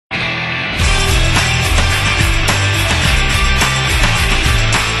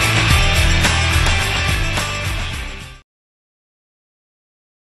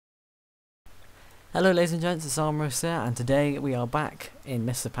Hello ladies and gents, it's Armerus here, and today we are back in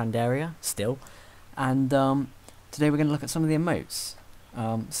Mr. Pandaria, still, and today we're going to look at some of the emotes.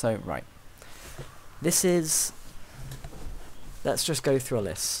 Right, this is, let's just go through a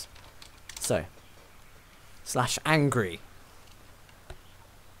list. So, slash angry,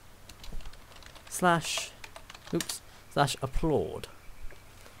 slash applaud,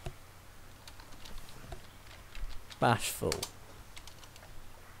 bashful,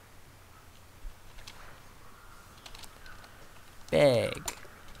 beg,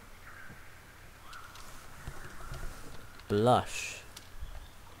 blush.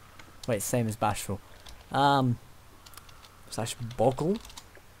 Wait, same as bashful. Slash boggle.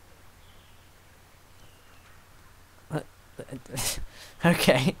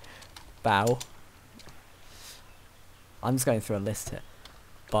 Okay. Bow. I'm just going through a list here.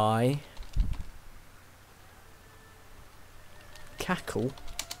 Buy. Cackle.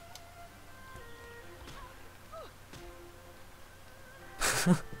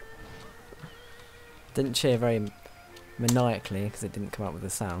 Didn't cheer very maniacally because it didn't come up with a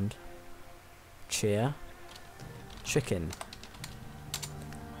sound. Cheer. Chicken.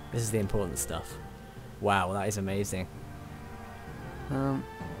 This is the important stuff. Wow, that is amazing.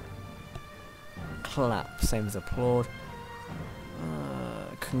 Clap, same as applaud.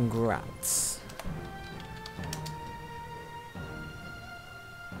 Congrats.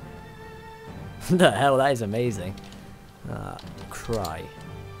 The hell, that is amazing. Cry.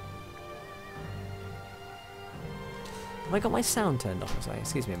 Have I got my sound turned off or something?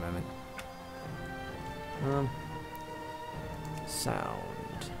 Excuse me a moment. Sound.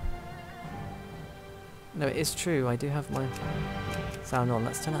 No, it is true. I do have my sound on.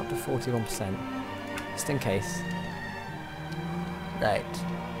 Let's turn it up to 41%, just in case. Right.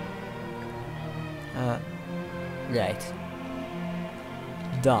 Right.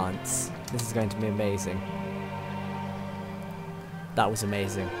 Dance. This is going to be amazing. That was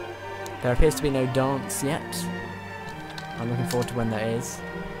amazing. There appears to be no dance yet. I'm looking forward to when there is.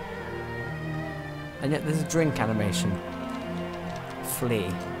 And yet there's a drink animation.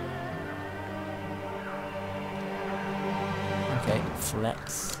 Flee. Okay,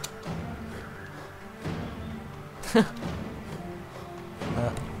 flex.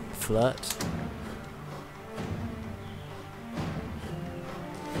 Flirt.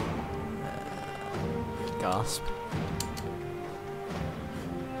 Gasp.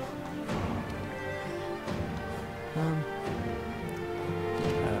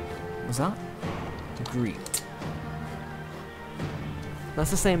 Was that? Greet. That's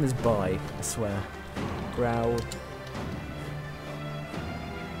the same as buy, I swear. Growl.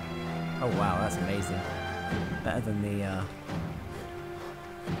 Oh wow, that's amazing. Better than the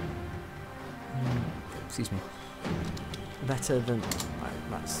excuse me. Better than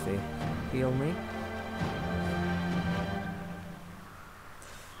that's the heal me.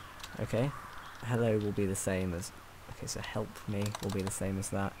 Okay. Hello will be the same as, okay, so help me will be the same as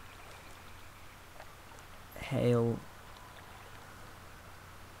that. Hail.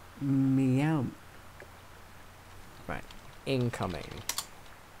 Meow. Right. Incoming.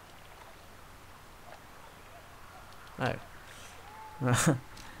 Oh.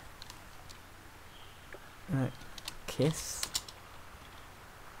 Kiss.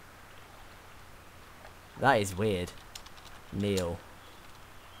 That is weird. Kneel.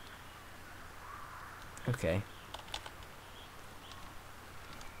 Okay.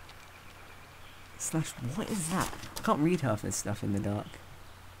 Slash, what is that? I can't read half this stuff in the dark.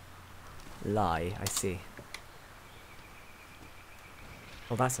 Lie, I see.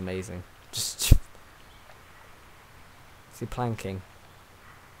 Oh, that's amazing. Just see planking.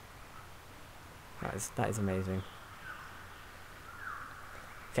 That is amazing.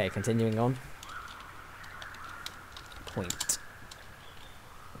 Okay, continuing on. Point.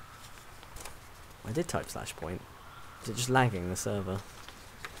 I did type slash point. Is it just lagging the server?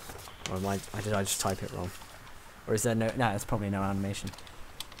 Or did I just type it wrong? Or is there no... No, there's probably no animation.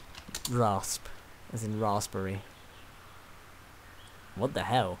 Rasp. As in raspberry. What the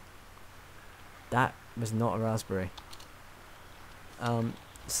hell? That was not a raspberry.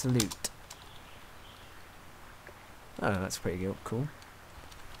 Salute. Oh, that's pretty cool.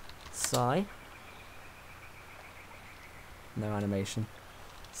 Sigh. No animation.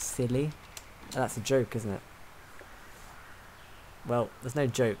 Silly. Oh, that's a joke, isn't it? Well, there's no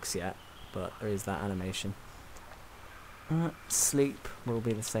jokes yet, but there is that animation. Sleep will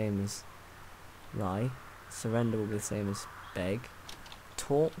be the same as lie. Surrender will be the same as beg.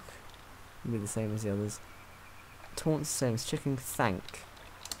 Talk will be the same as the others. Taunt's the same as chicken. Thank.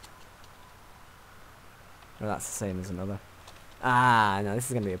 Well, that's the same as another. Ah, no, this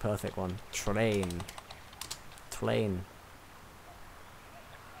is going to be a perfect one. Train. Train.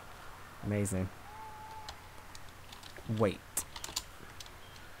 Amazing. Wait.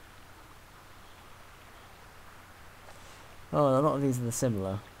 Oh, a lot of these are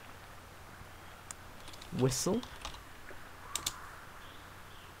similar. Whistle.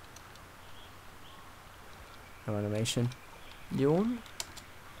 No animation. Yawn.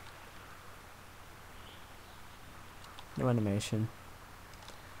 No animation.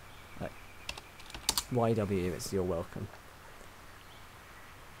 YW, it's you're welcome.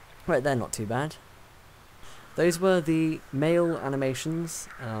 Right, they're not too bad. Those were the male animations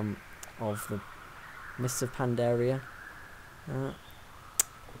of the Mists of Pandaria.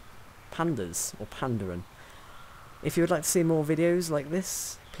 Pandas, or Pandaren. If you would like to see more videos like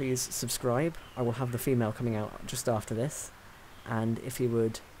this, please subscribe. I will have the female coming out just after this. And if you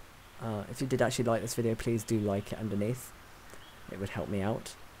would, if you did actually like this video, please do like it underneath. It would help me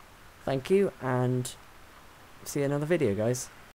out. Thank you, and see you in another video, guys.